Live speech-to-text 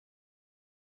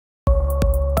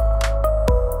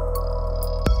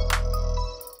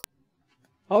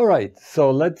All right,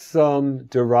 so let's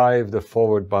derive the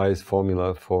forward bias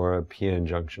formula for a p-n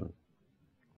junction.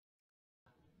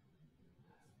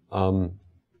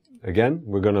 Again,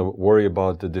 we're going to worry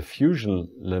about the diffusion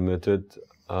limited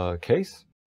case,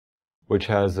 which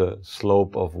has a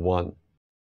slope of 1.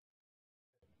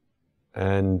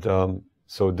 And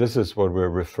so this is what we're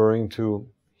referring to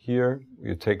here.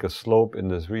 You take a slope in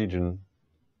this region,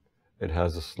 it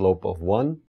has a slope of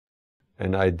 1,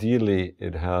 and ideally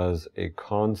it has a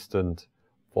constant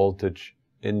voltage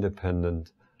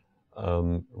independent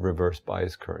reverse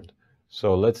bias current.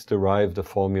 So let's derive the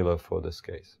formula for this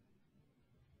case.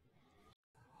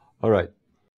 All right,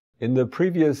 in the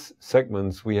previous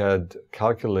segments we had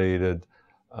calculated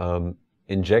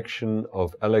injection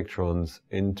of electrons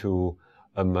into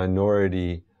a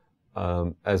minority,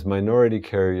 as minority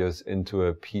carriers into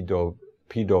a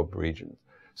p-doped region.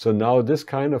 So now this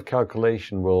kind of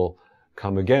calculation will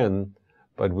come again,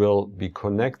 but will be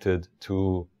connected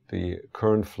to the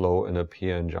current flow in a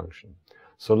p-n junction.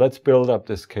 So let's build up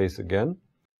this case again.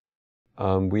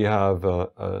 We have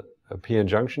a p-n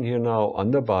junction here now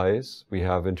under bias. We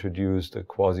have introduced a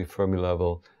quasi-Fermi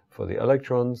level for the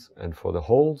electrons and for the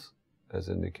holes, as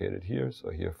indicated here. So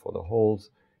here for the holes,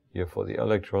 here for the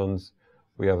electrons.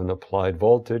 We have an applied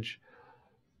voltage.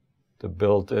 The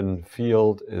built-in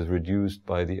field is reduced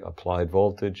by the applied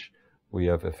voltage. We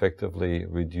have effectively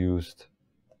reduced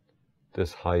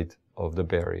this height of the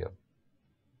barrier.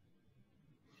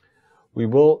 We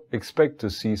will expect to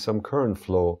see some current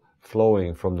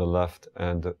flowing from the left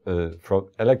and from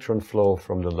electron flow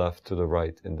from the left to the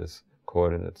right in this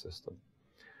coordinate system.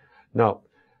 Now,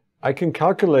 I can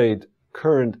calculate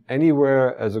current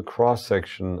anywhere as a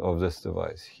cross-section of this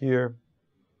device, here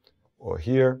or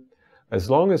here. As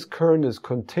long as current is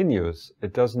continuous,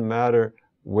 it doesn't matter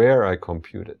where I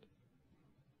compute it.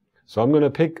 So I'm going to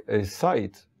pick a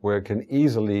site where I can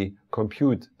easily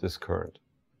compute this current.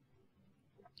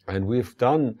 And we've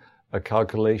done a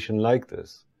calculation like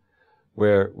this,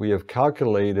 where we have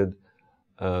calculated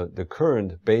the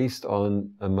current based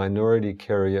on a minority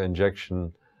carrier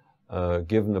injection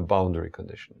given a boundary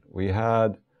condition. We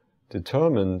had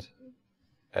determined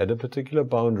at a particular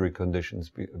boundary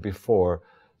conditions before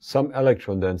some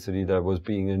electron density that was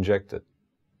being injected.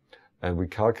 And we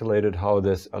calculated how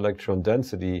this electron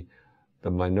density, the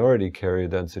minority carrier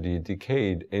density,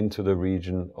 decayed into the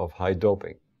region of high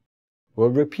doping. We'll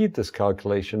repeat this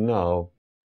calculation now,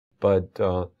 but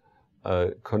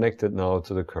connected now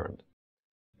to the current.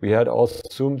 We had also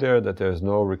assumed there that there's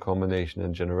no recombination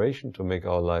and generation to make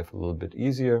our life a little bit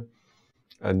easier.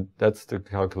 And that's the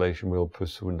calculation we'll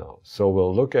pursue now. So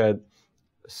we'll look at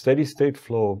steady state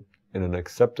flow in an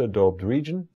acceptor doped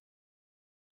region.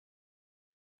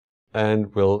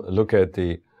 And we'll look at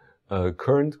the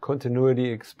current continuity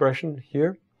expression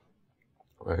here.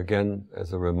 Again,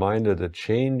 as a reminder, the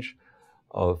change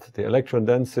of the electron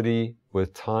density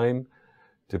with time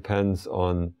depends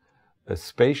on a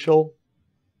spatial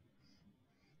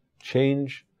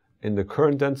change in the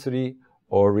current density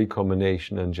or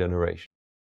recombination and generation.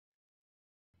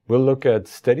 We'll look at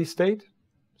steady state,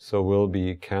 so we'll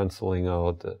be canceling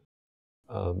out the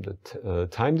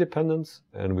time dependence,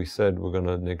 and we said we're going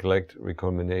to neglect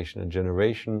recombination and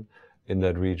generation in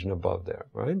that region above there,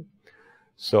 right?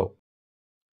 So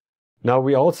now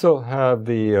we also have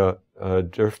the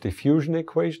diffusion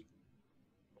equation,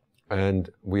 and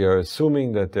we are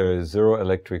assuming that there is zero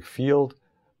electric field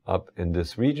up in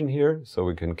this region here, so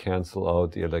we can cancel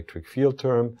out the electric field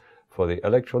term for the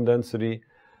electron density,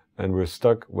 and we're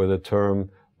stuck with a term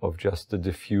of just the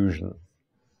diffusion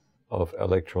of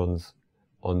electrons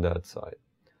on that side.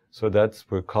 So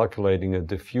we're calculating a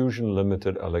diffusion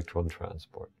limited electron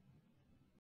transport.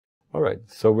 All right,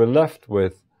 so we're left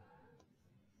with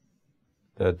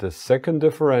that the second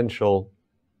differential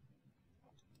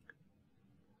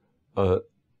of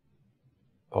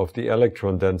the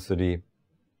electron density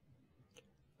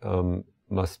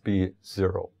must be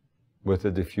 0 with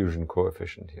the diffusion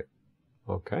coefficient here.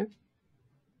 Okay?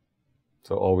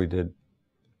 So all we did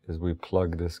is we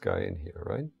plug this guy in here,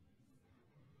 right?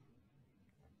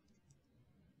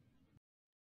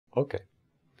 Okay.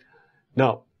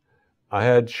 Now, I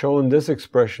had shown this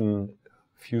expression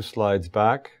a few slides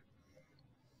back,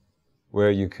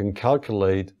 where you can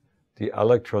calculate the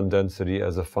electron density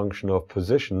as a function of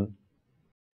position,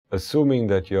 assuming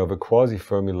that you have a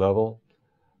quasi-Fermi level,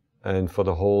 and for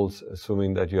the holes,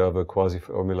 assuming that you have a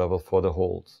quasi-Fermi level for the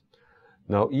holes.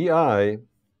 Now, EI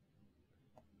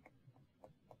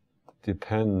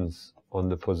depends on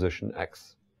the position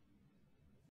x.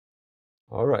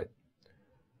 All right.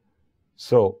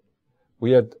 So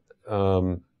we had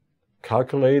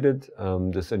calculated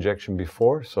this injection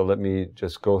before, so let me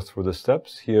just go through the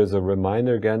steps. Here's a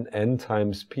reminder again, n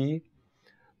times p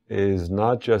is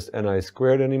not just ni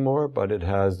squared anymore, but it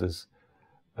has this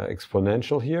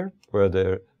exponential here, where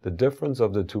the difference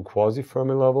of the two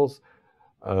quasi-Fermi levels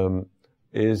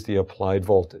is the applied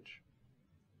voltage.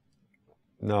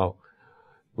 Now,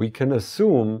 we can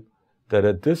assume that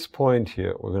at this point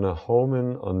here, we're going to home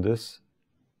in on this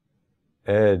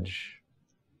edge.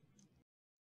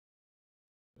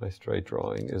 My straight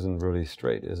drawing isn't really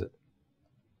straight, is it?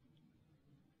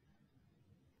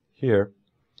 Here,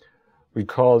 we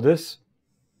call this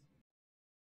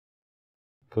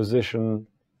position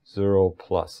 0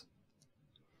 plus.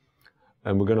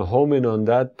 And we're going to home in on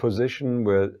that position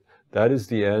where that is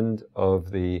the end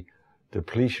of the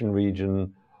depletion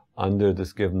region under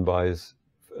this given bias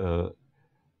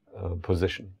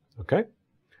position. Okay?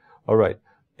 All right.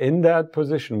 In that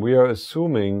position, we are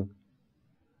assuming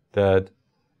that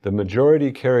the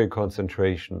majority carrier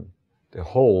concentration, the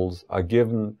holes, are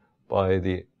given by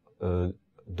the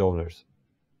donors.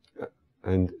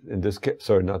 And in this case,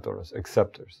 sorry, not donors,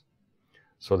 acceptors.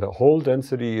 So the hole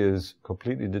density is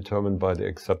completely determined by the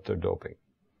acceptor doping.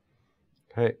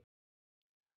 Okay.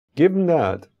 Given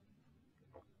that,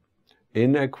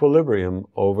 in equilibrium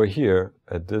over here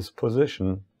at this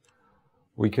position,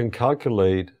 we can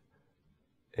calculate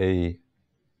a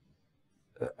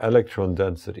electron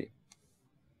density.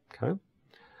 Okay.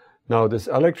 Now this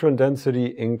electron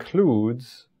density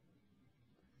includes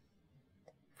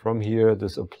from here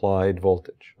this applied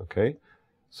voltage. Okay.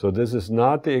 So this is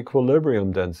not the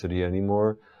equilibrium density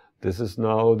anymore. This is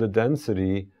now the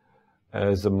density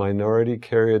as a minority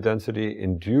carrier density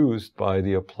induced by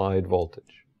the applied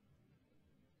voltage.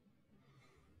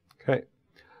 Okay,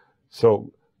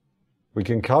 so we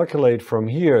can calculate from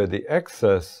here the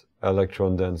excess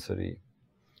electron density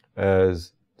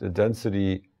as the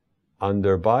density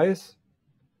under bias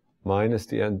minus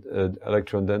the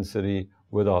electron density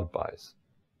without bias.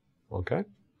 Okay?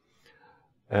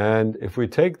 And if we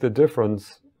take the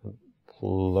difference,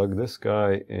 plug this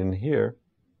guy in here,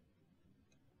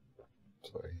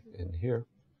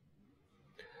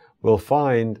 we'll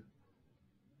find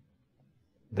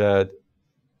that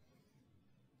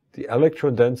the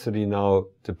electron density now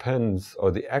depends,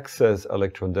 or the excess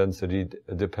electron density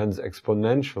depends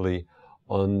exponentially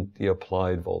on the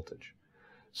applied voltage.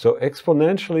 So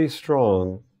exponentially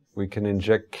strong, we can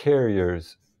inject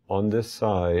carriers on this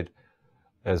side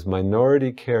as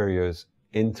minority carriers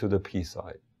into the P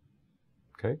side.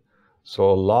 Okay? So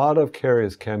a lot of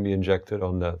carriers can be injected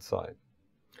on that side.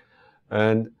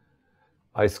 And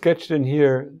I sketched in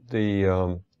here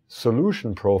the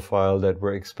solution profile that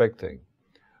we're expecting.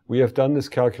 We have done this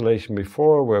calculation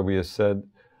before where we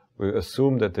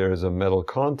assume that there is a metal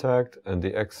contact and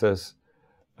the excess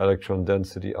electron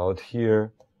density out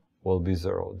here will be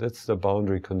 0. That's the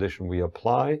boundary condition we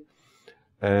apply.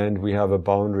 And we have a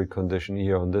boundary condition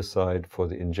here on this side for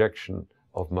the injection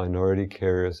of minority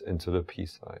carriers into the P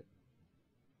side.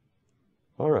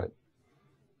 All right.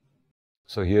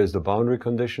 So here's the boundary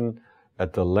condition.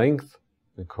 At the length,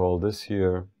 we call this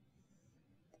here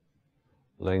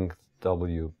length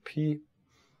WP.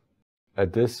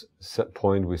 At this set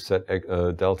point, we set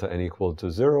delta n equal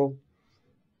to 0.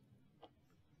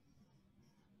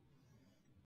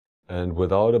 And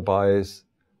without a bias,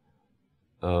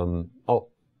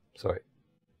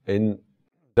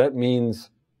 that means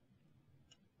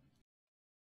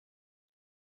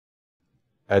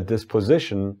at this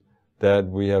position that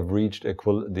we have reached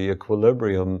the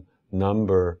equilibrium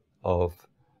number of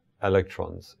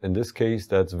electrons. In this case,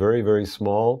 that's very, very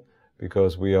small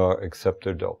because we are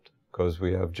acceptor doped, because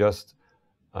we have just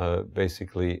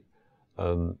basically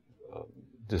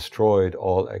destroyed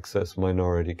all excess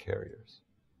minority carriers.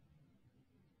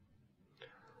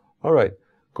 All right,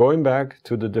 going back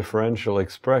to the differential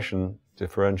expression,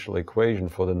 differential equation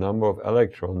for the number of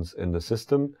electrons in the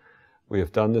system, we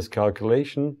have done this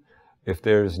calculation. If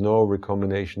there is no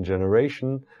recombination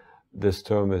generation, this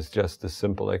term is just a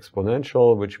simple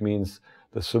exponential, which means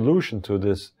the solution to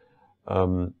this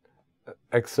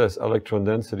excess electron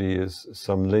density is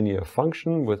some linear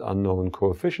function with unknown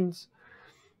coefficients.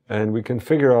 And we can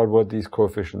figure out what these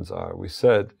coefficients are. We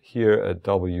said here at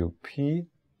WP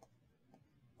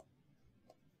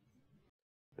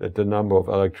that the number of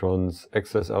electrons,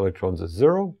 excess electrons, is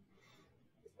 0.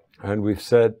 And we've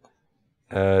said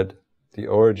at the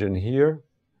origin here,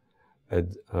 at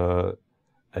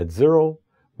 0,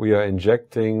 we are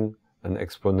injecting an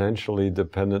exponentially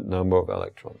dependent number of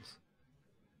electrons.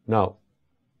 Now,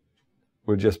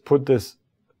 we'll just put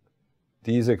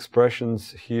these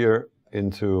expressions here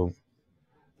into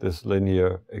this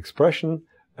linear expression,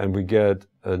 and we get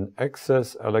an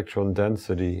excess electron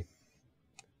density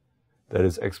that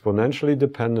is exponentially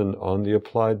dependent on the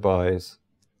applied bias,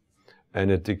 and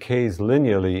it decays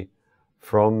linearly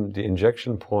from the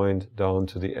injection point down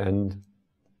to the end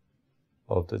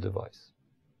of the device.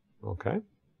 Okay?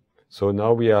 So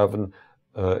now we have an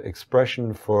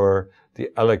expression for the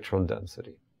electron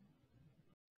density.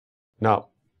 Now,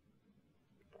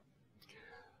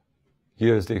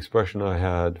 here's the expression I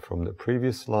had from the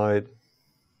previous slide.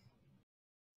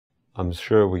 I'm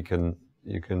sure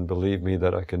you can believe me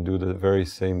that I can do the very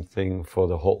same thing for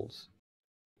the holes.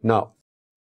 Now,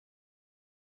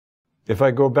 if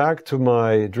I go back to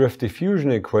my drift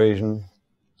diffusion equation,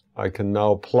 I can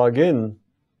now plug in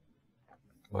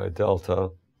my delta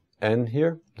n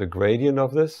here, the gradient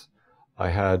of this. I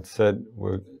had said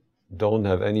we don't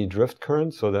have any drift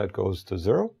current, so that goes to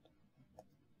 0.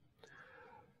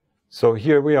 So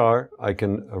here we are. I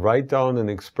can write down an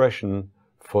expression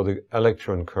for the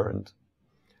electron current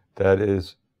that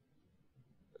is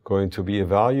going to be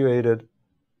evaluated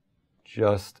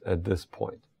just at this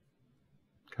point.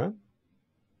 Okay?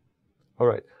 All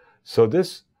right. So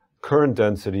this current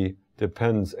density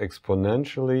depends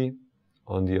exponentially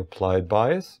on the applied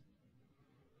bias,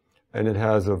 and it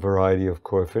has a variety of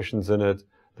coefficients in it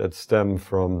that stem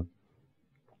from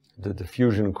the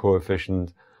diffusion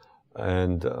coefficient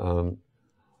and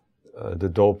the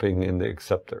doping in the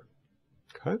acceptor.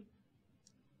 Okay?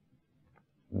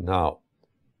 Now,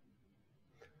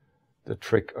 the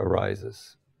trick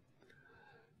arises.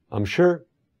 I'm sure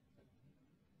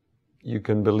you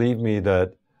can believe me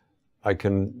that I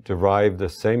can derive the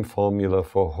same formula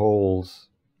for holes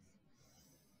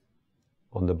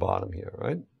on the bottom here,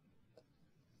 right?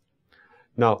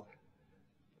 Now,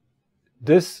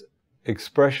 this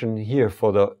expression here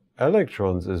for the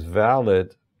electrons is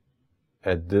valid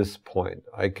at this point.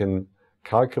 I can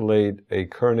calculate a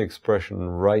current expression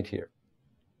right here.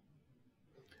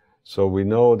 So we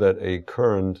know that a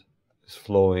current is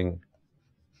flowing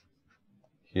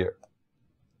here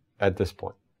at this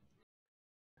point.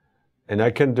 And I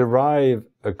can derive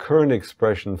a current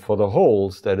expression for the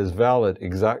holes that is valid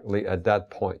exactly at that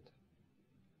point.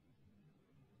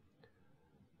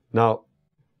 Now,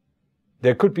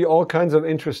 there could be all kinds of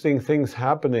interesting things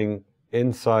happening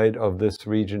inside of this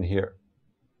region here.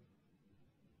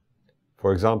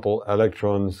 For example,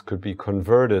 electrons could be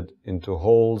converted into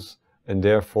holes and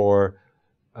therefore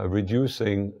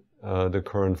reducing the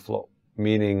current flow,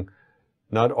 meaning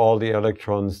not all the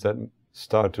electrons that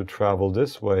start to travel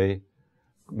this way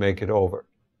make it over.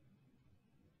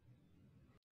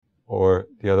 Or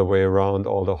the other way around,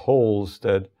 all the holes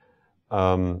that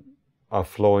are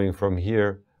flowing from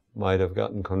here might have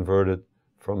gotten converted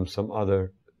from some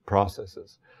other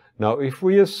processes. Now, if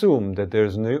we assume that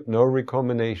there's no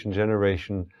recombination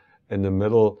generation in the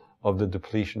middle of the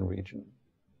depletion region,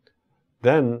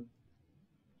 then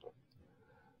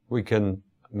we can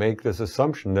make this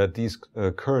assumption that these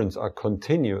currents are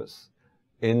continuous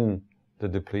in the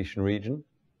depletion region,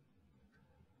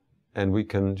 and we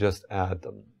can just add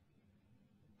them.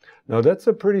 Now, that's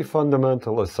a pretty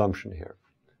fundamental assumption here.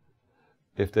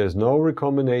 If there's no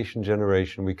recombination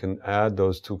generation, we can add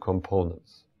those two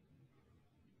components.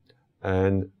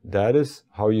 And that is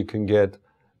how you can get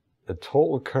a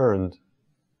total current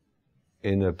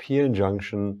in a p-n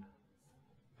junction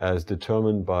as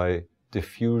determined by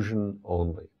diffusion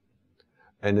only.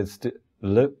 And it's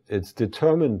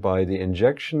determined by the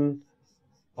injection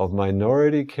of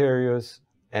minority carriers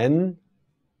n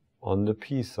on the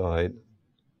p side,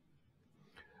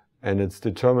 and it's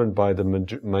determined by the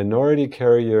minority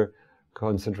carrier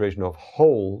concentration of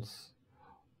holes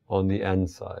on the n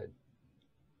side.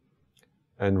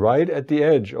 And right at the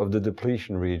edge of the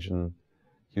depletion region,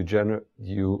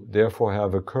 you therefore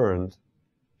have a current,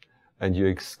 and you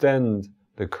extend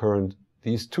the current,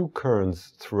 these two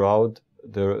currents throughout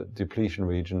the depletion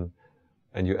region,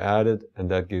 and you add it,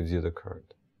 and that gives you the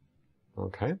current.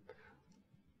 Okay?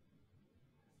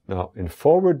 Now, in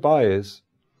forward bias,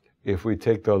 if we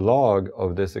take the log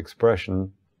of this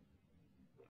expression,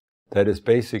 that is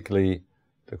basically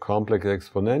the complex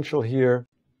exponential here,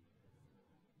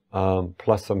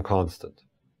 plus some constant.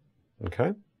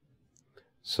 Okay?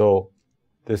 So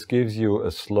this gives you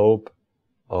a slope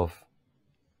of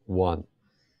 1.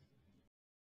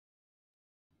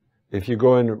 If you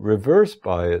go in reverse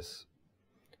bias,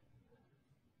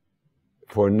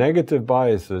 for negative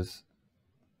biases,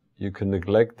 you can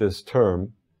neglect this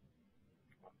term,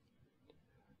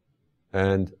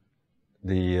 and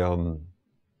you're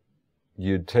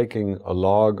taking a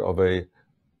log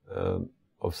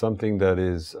of something that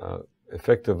is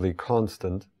effectively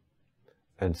constant,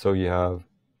 and so you have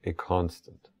a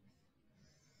constant.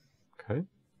 Okay?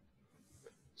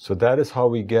 So that is how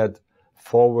we get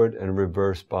forward and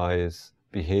reverse bias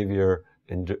behavior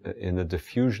in a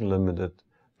diffusion limited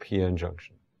PN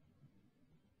junction.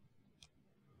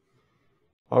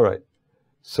 All right,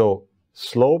 so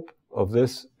slope of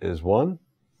this is 1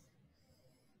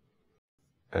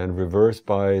 and reverse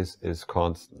bias is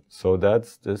constant. So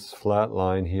that's this flat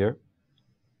line here,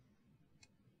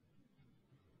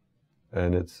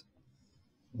 and it's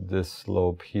this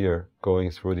slope here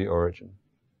going through the origin,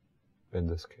 in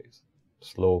this case,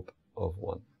 slope of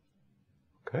 1.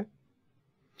 Okay?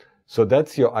 So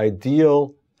that's your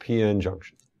ideal PN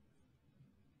junction.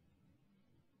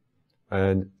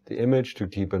 And the image to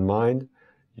keep in mind,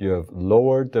 you have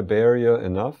lowered the barrier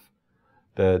enough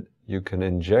that you can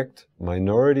inject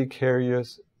minority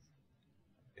carriers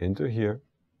into here.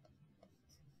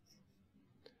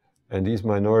 And these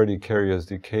minority carriers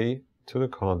decay to the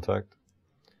contact.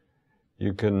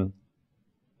 You can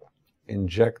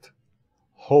inject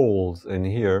holes in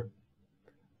here,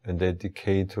 and they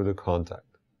decay to the contact.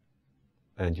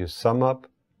 And you sum up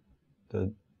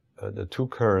the two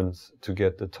currents to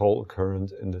get the total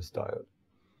current in this diode.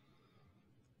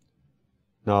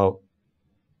 Now,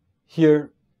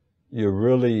 here you're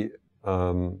really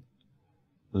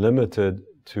limited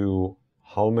to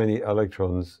how many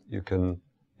electrons you can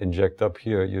inject up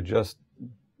here. You're just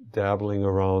dabbling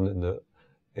around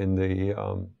in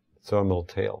the thermal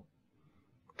tail.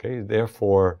 Okay,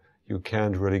 therefore you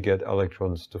can't really get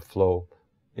electrons to flow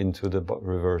into the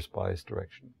reverse bias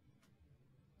direction.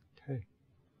 Okay.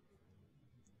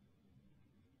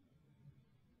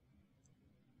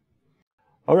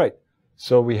 All right,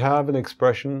 so we have an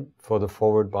expression for the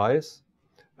forward bias,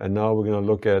 and now we're going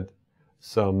to look at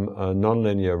some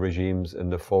nonlinear regimes in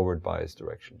the forward bias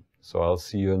direction. So I'll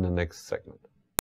see you in the next segment.